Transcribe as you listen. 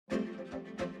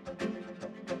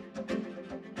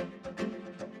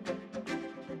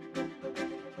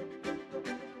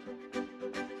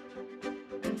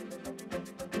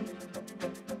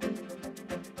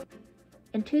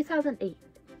In 2008,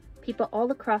 people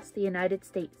all across the United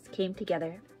States came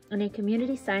together in a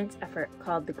community science effort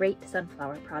called the Great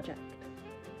Sunflower Project.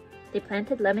 They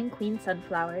planted lemon queen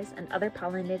sunflowers and other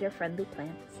pollinator-friendly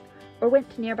plants, or went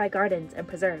to nearby gardens and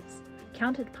preserves,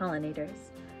 counted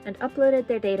pollinators, and uploaded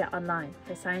their data online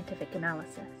for scientific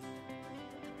analysis.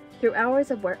 Through hours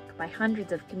of work by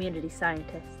hundreds of community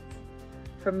scientists,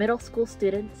 from middle school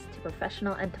students to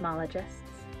professional entomologists,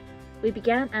 we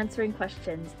began answering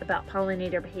questions about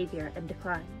pollinator behavior and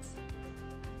declines.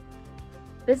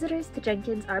 Visitors to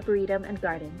Jenkins Arboretum and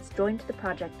Gardens joined the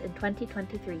project in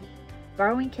 2023,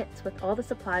 borrowing kits with all the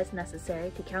supplies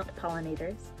necessary to count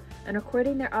pollinators and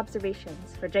recording their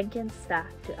observations for Jenkins staff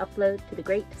to upload to the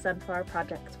Great Sunflower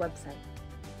Project's website.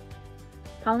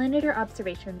 Pollinator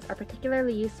observations are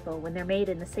particularly useful when they're made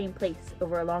in the same place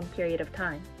over a long period of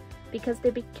time, because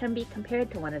they can be compared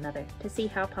to one another to see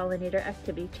how pollinator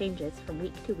activity changes from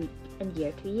week to week and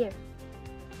year to year.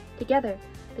 Together,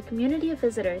 the community of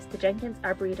visitors to Jenkins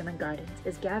Arboretum and Gardens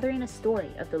is gathering a story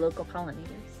of the local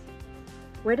pollinators.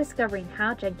 We're discovering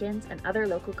how Jenkins and other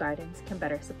local gardens can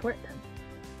better support them.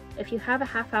 If you have a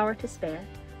half hour to spare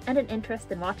and an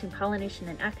interest in watching pollination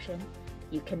in action,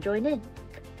 you can join in.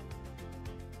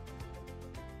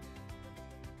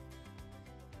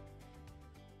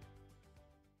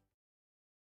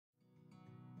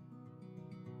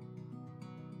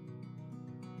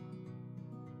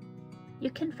 You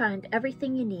can find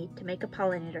everything you need to make a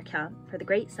pollinator count for the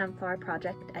Great Sunflower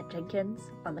Project at Jenkins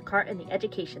on the cart in the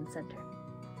Education Center.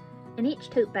 In each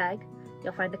tote bag,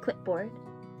 you'll find a clipboard,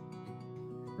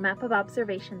 a map of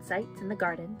observation sites in the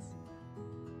gardens,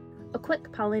 a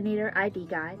quick pollinator ID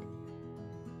guide,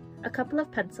 a couple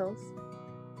of pencils,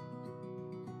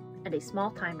 and a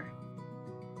small timer.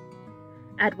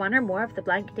 Add one or more of the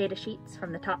blank data sheets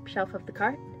from the top shelf of the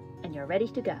cart, and you're ready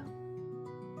to go.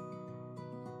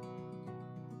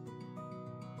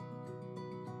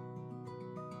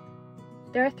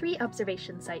 There are 3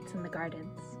 observation sites in the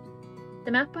gardens.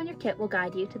 The map on your kit will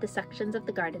guide you to the sections of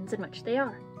the gardens in which they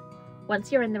are.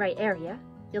 Once you're in the right area,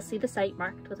 you'll see the site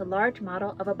marked with a large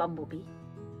model of a bumblebee.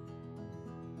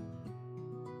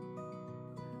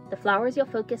 The flowers you'll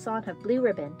focus on have blue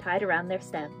ribbon tied around their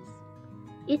stems.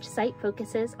 Each site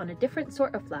focuses on a different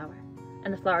sort of flower,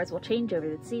 and the flowers will change over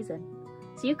the season,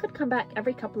 so you could come back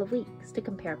every couple of weeks to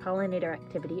compare pollinator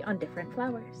activity on different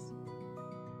flowers.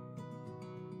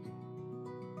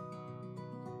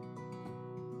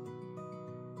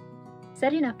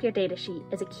 Setting up your datasheet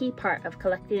is a key part of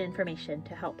collecting information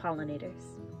to help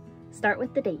pollinators. Start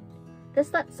with the date.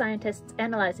 This lets scientists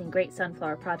analyzing Great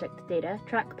Sunflower Project data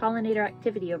track pollinator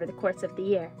activity over the course of the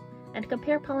year and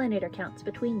compare pollinator counts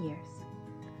between years.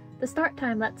 The start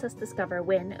time lets us discover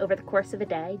when, over the course of a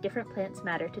day, different plants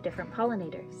matter to different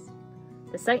pollinators.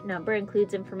 The site number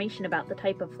includes information about the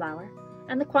type of flower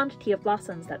and the quantity of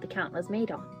blossoms that the count was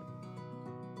made on.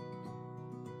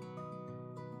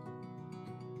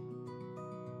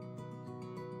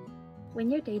 When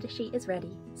your datasheet is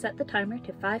ready, set the timer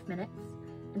to 5 minutes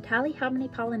and tally how many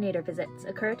pollinator visits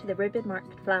occur to the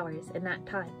ribbon-marked flowers in that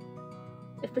time.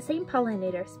 If the same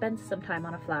pollinator spends some time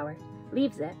on a flower,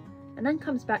 leaves it, and then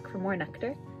comes back for more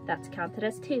nectar, that's counted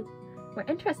as 2. We're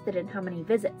interested in how many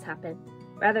visits happen,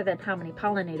 rather than how many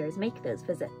pollinators make those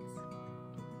visits.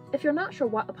 If you're not sure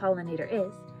what a pollinator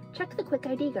is, check the Quick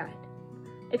ID guide.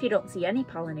 If you don't see any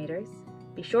pollinators,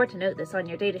 be sure to note this on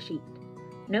your datasheet.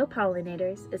 No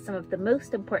pollinators is some of the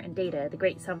most important data the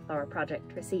Great Sunflower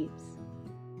Project receives.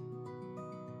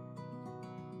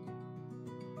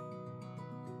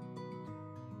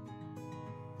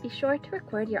 Be sure to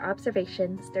record your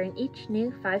observations during each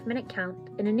new 5-minute count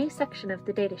in a new section of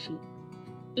the datasheet.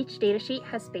 Each datasheet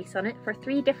has space on it for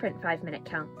 3 different 5-minute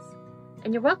counts,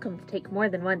 and you're welcome to take more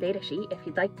than one datasheet if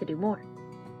you'd like to do more.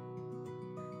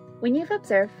 When you've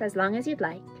observed for as long as you'd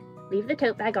like, leave the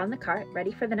tote bag on the cart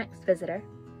ready for the next visitor,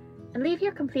 and leave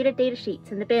your completed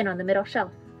datasheets in the bin on the middle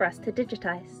shelf for us to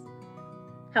digitize.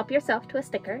 Help yourself to a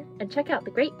sticker and check out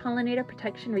the great pollinator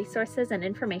protection resources and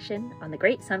information on the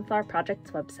Great Sunflower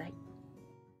Project's website.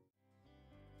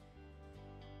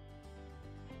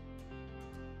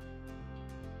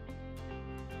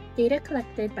 Data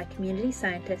collected by community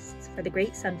scientists for the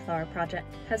Great Sunflower Project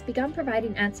has begun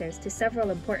providing answers to several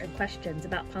important questions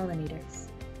about pollinators.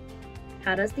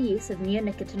 How does the use of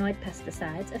neonicotinoid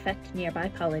pesticides affect nearby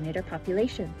pollinator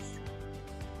populations?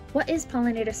 What is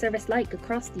pollinator service like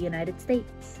across the United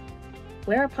States?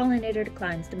 Where are pollinator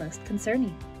declines the most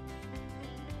concerning?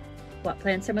 What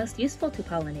plants are most useful to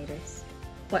pollinators?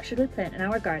 What should we plant in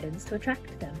our gardens to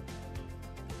attract them?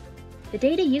 The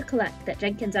data you collect at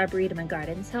Jenkins Arboretum and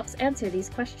Gardens helps answer these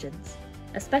questions.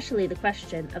 especially the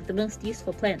question of the most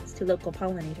useful plants to local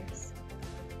pollinators.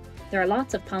 There are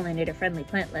lots of pollinator-friendly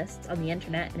plant lists on the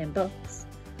internet and in books,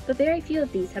 but very few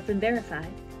of these have been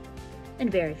verified.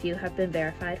 And very few have been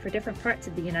verified for different parts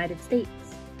of the United States.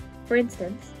 For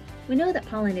instance, we know that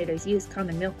pollinators use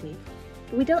common milkweed,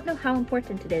 but we don't know how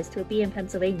important it is to a bee in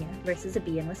Pennsylvania versus a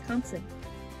bee in Wisconsin.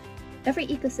 Every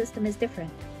ecosystem is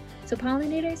different, so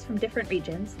pollinators from different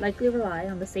regions likely rely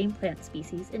on the same plant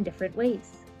species in different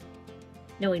ways.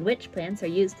 Knowing which plants are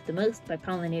used the most by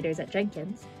pollinators at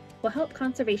Jenkins will help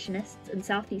conservationists in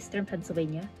southeastern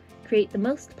Pennsylvania create the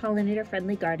most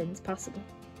pollinator-friendly gardens possible.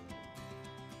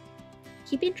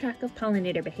 Keeping track of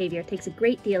pollinator behavior takes a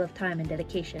great deal of time and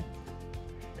dedication.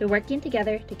 By working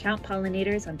together to count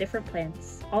pollinators on different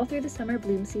plants all through the summer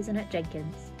bloom season at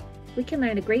Jenkins, we can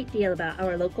learn a great deal about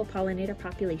our local pollinator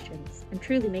populations and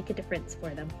truly make a difference for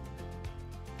them.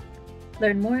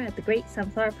 Learn more at the Great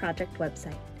Sunflower Project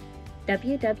website,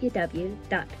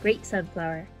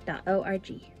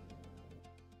 www.greatsunflower.org.